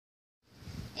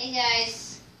Hey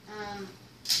guys, and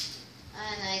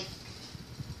I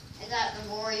got the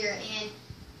warrior, and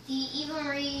the Eva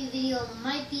Marie video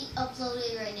might be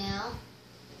uploaded right now,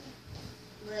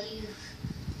 but you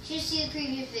should see the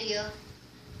previous video.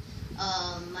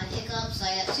 My pickups,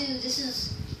 I got two. This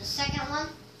is the second one.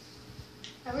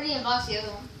 I already unboxed the other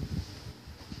one.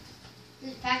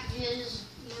 These packages,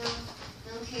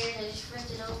 don't care. I just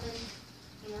ripped it open,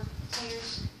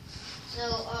 tears.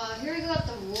 So here we got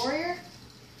the warrior.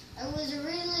 I was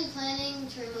originally planning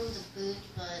to remove the boot,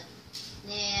 but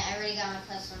nah, I already got my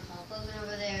custom Hulk Hogan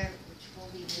over there, which will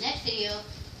be the next video,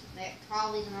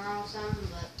 probably tomorrow or something,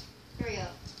 but here we go.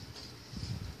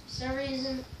 For some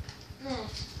reason,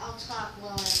 I'll talk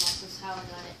well enough. This is how I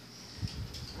got it.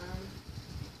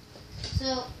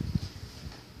 So,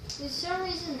 for some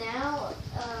reason now,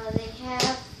 they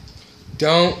have...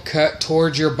 Don't cut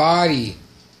towards your body.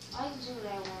 I can do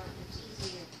what I want. It's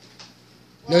easier.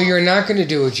 No, you're not going to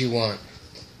do what you want.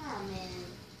 Oh, man.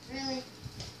 Really?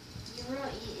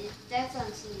 That's on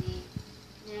TV.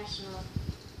 National.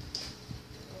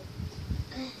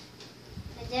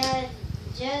 My dad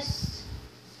just...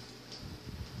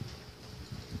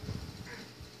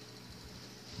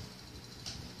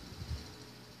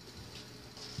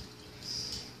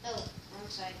 Oh, wrong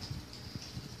side.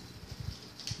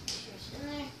 Sure, it's in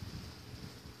there.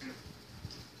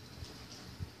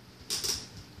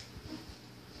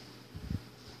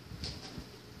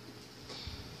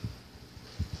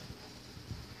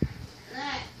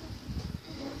 Alright.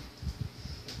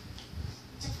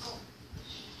 Difficult.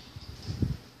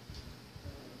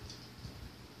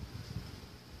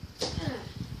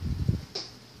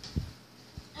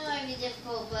 It might be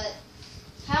difficult, but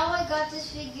how I got this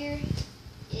figure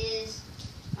is,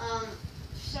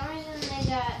 for some reason they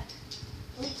got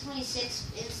Elite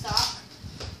 26 in stock.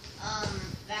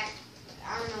 Back, I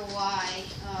don't know why.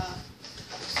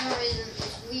 For some reason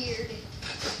it's weird.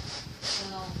 So,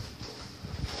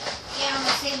 yeah, I'm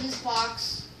gonna save this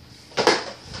box.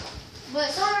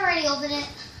 But someone already opened it.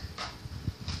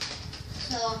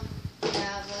 So,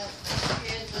 yeah, but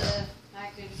here's the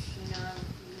package, you can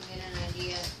get an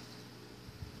idea.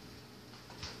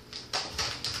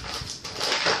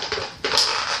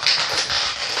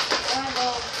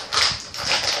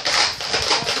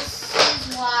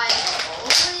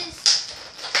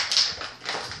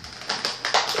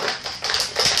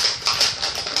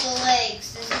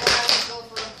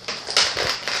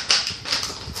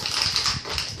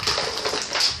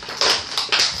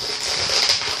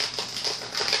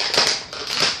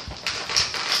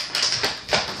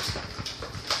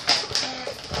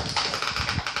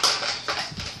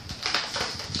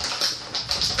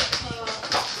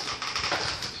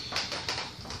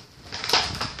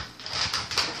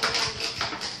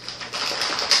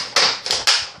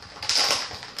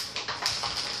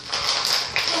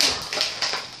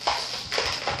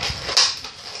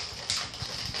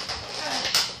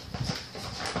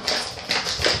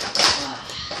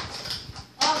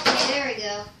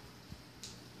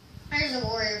 There's a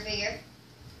warrior figure.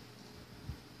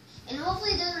 And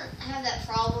hopefully it doesn't have that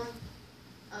problem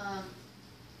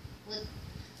with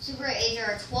Super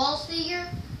HR 12's figure.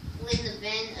 When the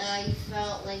bend, you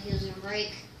felt like it was going to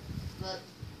break. But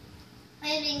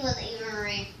landing with the Eva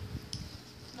Marie,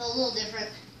 a little different.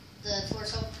 The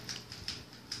torso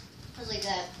was like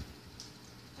that.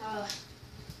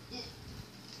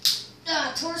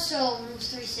 Torso moves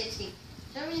 360.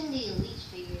 For some reason the Elite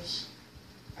figures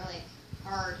are like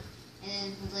hard. And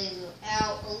then they go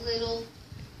out a little,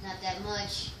 not that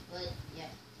much, but yeah.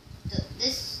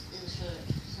 This is for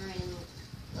some reason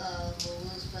a little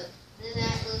loose, but then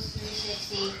that goes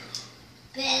 360,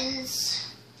 bends,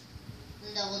 the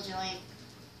double joint,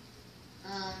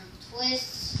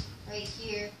 twists right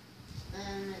here.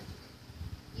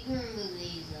 You can remove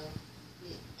these though.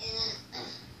 And then,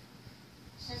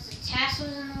 since the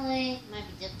tassel's in the way, it might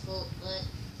be difficult, but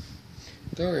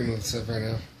Don't remove stuff right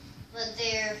now. but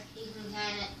there, you can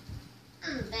kind of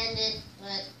bend it,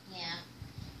 but yeah.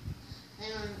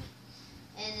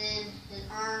 And then his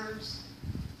arms,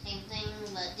 same thing,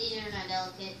 but these are not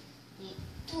delicate. You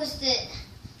twist it,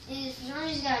 and for some reason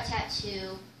he's got a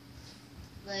tattoo,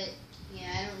 but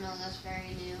yeah, I don't know, that's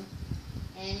very new.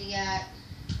 And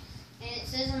and it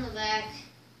says on the back,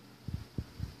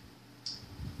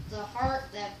 the heart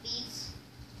that beats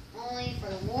only for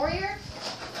the warrior.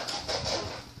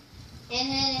 And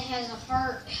then it has a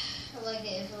heart, like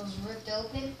if it was ripped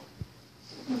open.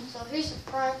 So here's the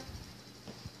front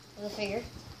of the figure.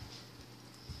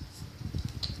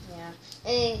 Yeah,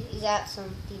 and you got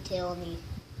some detail in the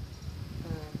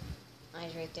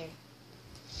eyes right there.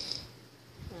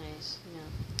 Nice,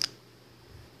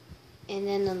 And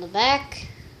then on the back,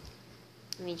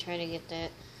 let me try to get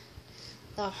that.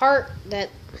 The heart that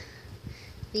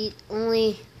beat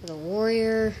only for the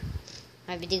warrior.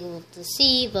 Might be difficult to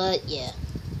see, but yeah.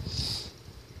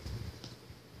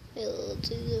 A little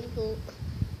too difficult.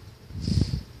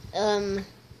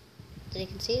 So you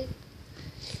can see it?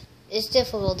 It's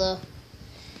difficult though.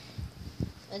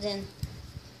 And then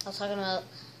I was talking about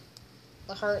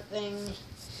the heart thing.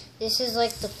 This is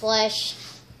like the flesh.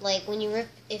 Like when you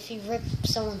if you rip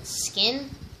someone's skin,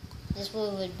 this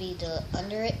one would be the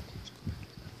under it.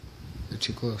 You're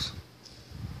too close.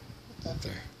 What the?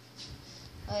 There.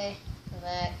 Okay, the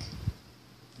back.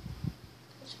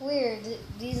 It's weird.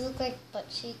 These look like butt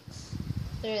cheeks.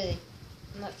 Literally,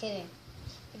 I'm not kidding.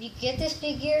 If you get this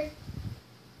figure,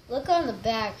 look on the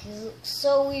back. It looks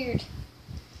so weird.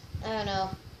 I don't know.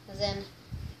 And then,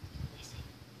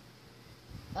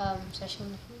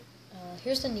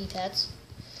 here's the knee pads.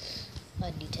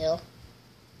 Detail.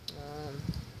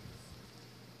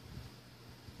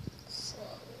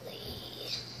 Slowly.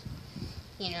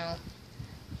 You know,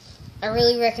 I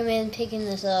really recommend picking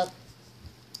this up.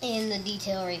 And the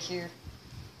detail right here.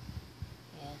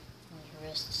 Yeah, on your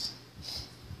wrists.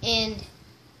 And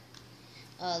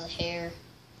the hair.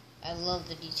 I love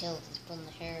the detail that's put in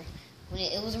the hair.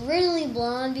 It was originally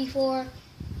blonde before,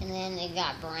 and then it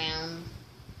got brown.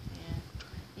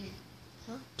 Yeah.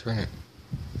 Huh? Turn it.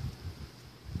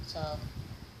 So,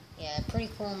 yeah, pretty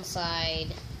cool on the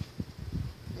side.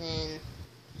 And then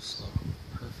Slow.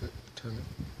 Perfect. Turn it.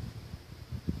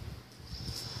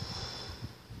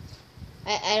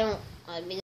 I don't. I mean.